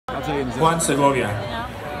Juan Segovia.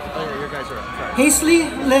 Hazley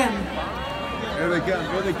Lynn. Here they come,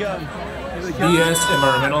 here they come. Here they come. BS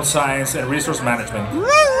Environmental Science and Resource Management.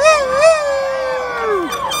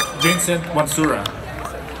 Vincent Wansura.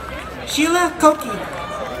 Sheila Koki.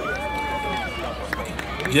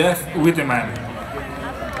 Jeff Witteman.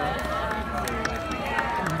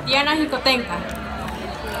 Diana Jicotenca.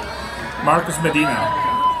 Marcus Medina.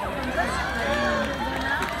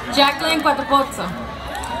 Jacqueline Quatopozzo.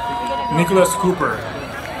 Nicholas Cooper.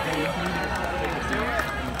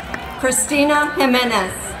 Cristina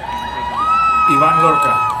Jimenez. Ivan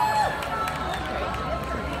Lorca.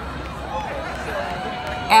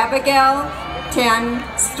 Abigail Tan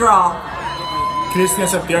Straw. Cristian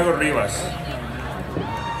Santiago Rivas.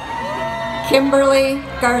 Kimberly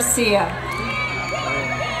Garcia.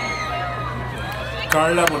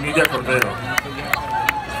 Carla Bonilla Cordero.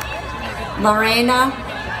 Lorena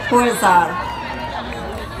Huizar.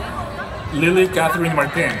 Lily Catherine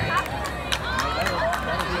Martin.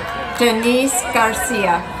 Denise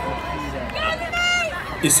Garcia.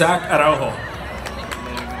 Isaac Araujo.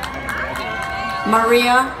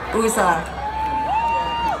 Maria Uzar.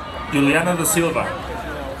 Juliana da Silva.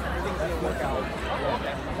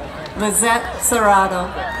 Lizette Serrato.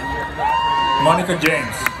 Monica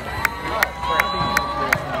James.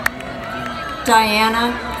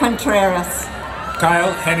 Diana Contreras.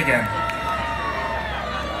 Kyle Hennigan.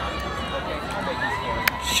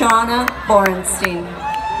 Shauna Borenstein.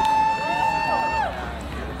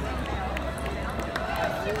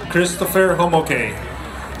 Christopher Homoke.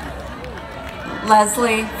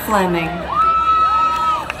 Leslie Fleming.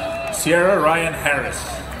 Sierra Ryan Harris.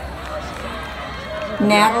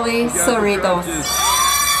 Natalie Cerritos.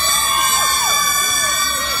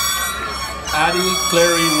 Addie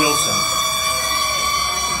Clary Wilson.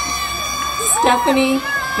 Stephanie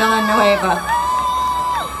Villanueva.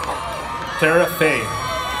 Tara Fay.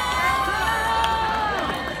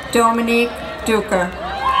 Dominique Duker.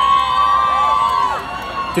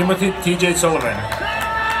 Timothy T.J. Sullivan.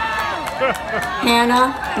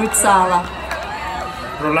 Hannah Rutsala.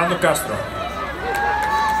 Rolando Castro.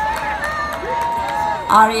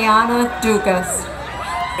 Ariana Dugas.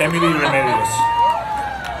 Emily Remedios.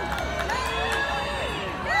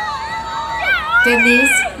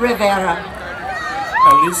 Denise Rivera.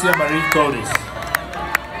 Alicia Marie Codis.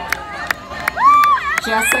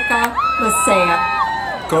 Jessica Lisea.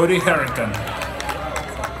 Cody Harrington.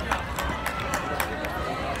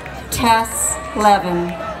 Tess Levin.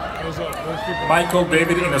 Michael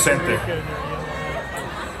David Inocente.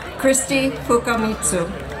 Christy Fukamitsu.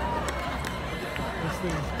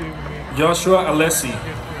 Joshua Alessi.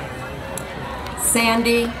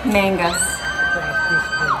 Sandy Mangas.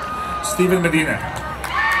 Stephen Medina.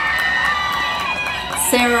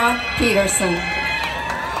 Sarah Peterson.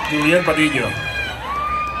 Juliet Badillo.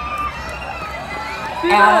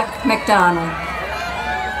 Alec McDonald.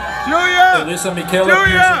 Julia! Elisa Michaela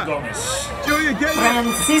Julia! Pearson Gomez. Julia, get it!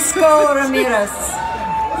 Francisco Ramirez.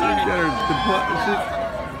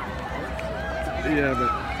 Yeah,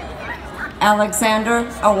 but... Alexander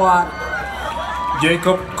Awad.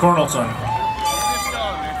 Jacob Cornelson.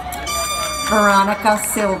 Veronica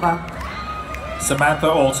Silva.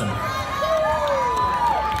 Samantha Olson.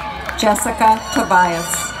 Jessica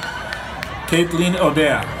Tobias. Caitlin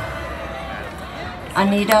Odea.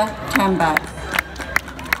 Anita Tembat.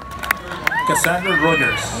 Cassandra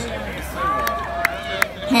Rogers.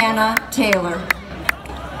 Hannah Taylor.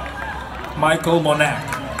 Michael Monac.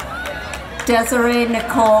 Desiree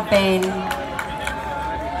Nicole Bain.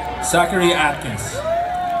 Zachary Atkins.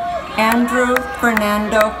 Andrew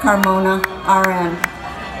Fernando Carmona, RN.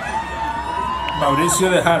 Mauricio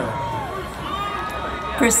De Haro.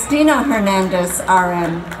 Christina Hernandez,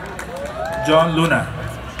 RN. John Luna.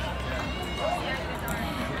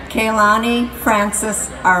 Kaylani Francis,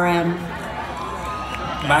 RN.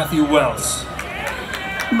 Matthew Wells.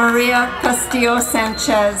 Maria Castillo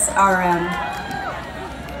Sanchez, RN.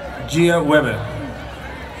 Gia Weber.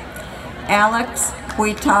 Alex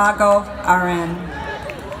Huitago, RN.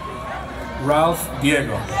 Ralph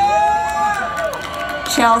Diego.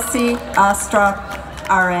 Chelsea Astra,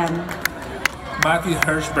 RN. Matthew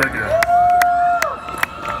Hirschberger.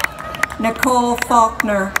 Nicole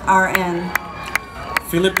Faulkner, RN.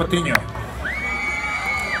 Philip Patino.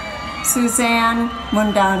 Suzanne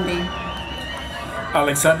Mundandi.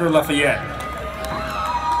 Alexander Lafayette.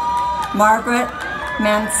 Margaret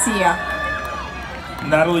Mancia.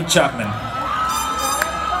 Natalie Chapman.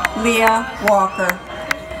 Leah Walker.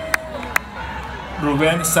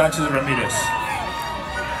 Ruben Sanchez Ramirez.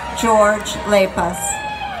 George Lepas.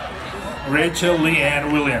 Rachel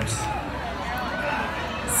Leanne Williams.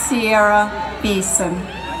 Sierra Beeson.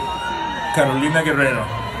 Carolina Guerrero.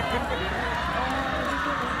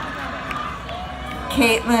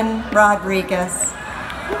 Caitlin Rodriguez.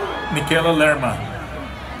 Michaela Lerma.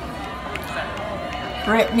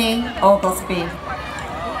 Brittany Oglesby.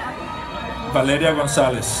 Valeria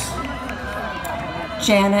Gonzalez.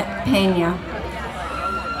 Janet Pena.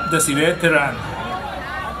 Desiree Terán.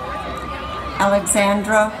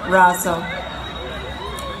 Alexandra Razo.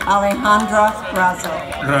 Alejandra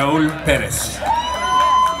Razo. Raúl Pérez.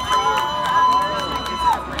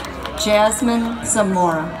 Jasmine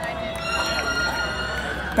Zamora.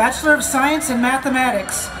 Bachelor of Science in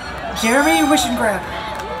Mathematics, Jeremy Wishengrad.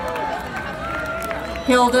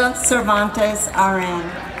 Hilda Cervantes RN.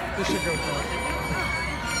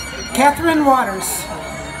 Catherine Waters.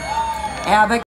 Abigail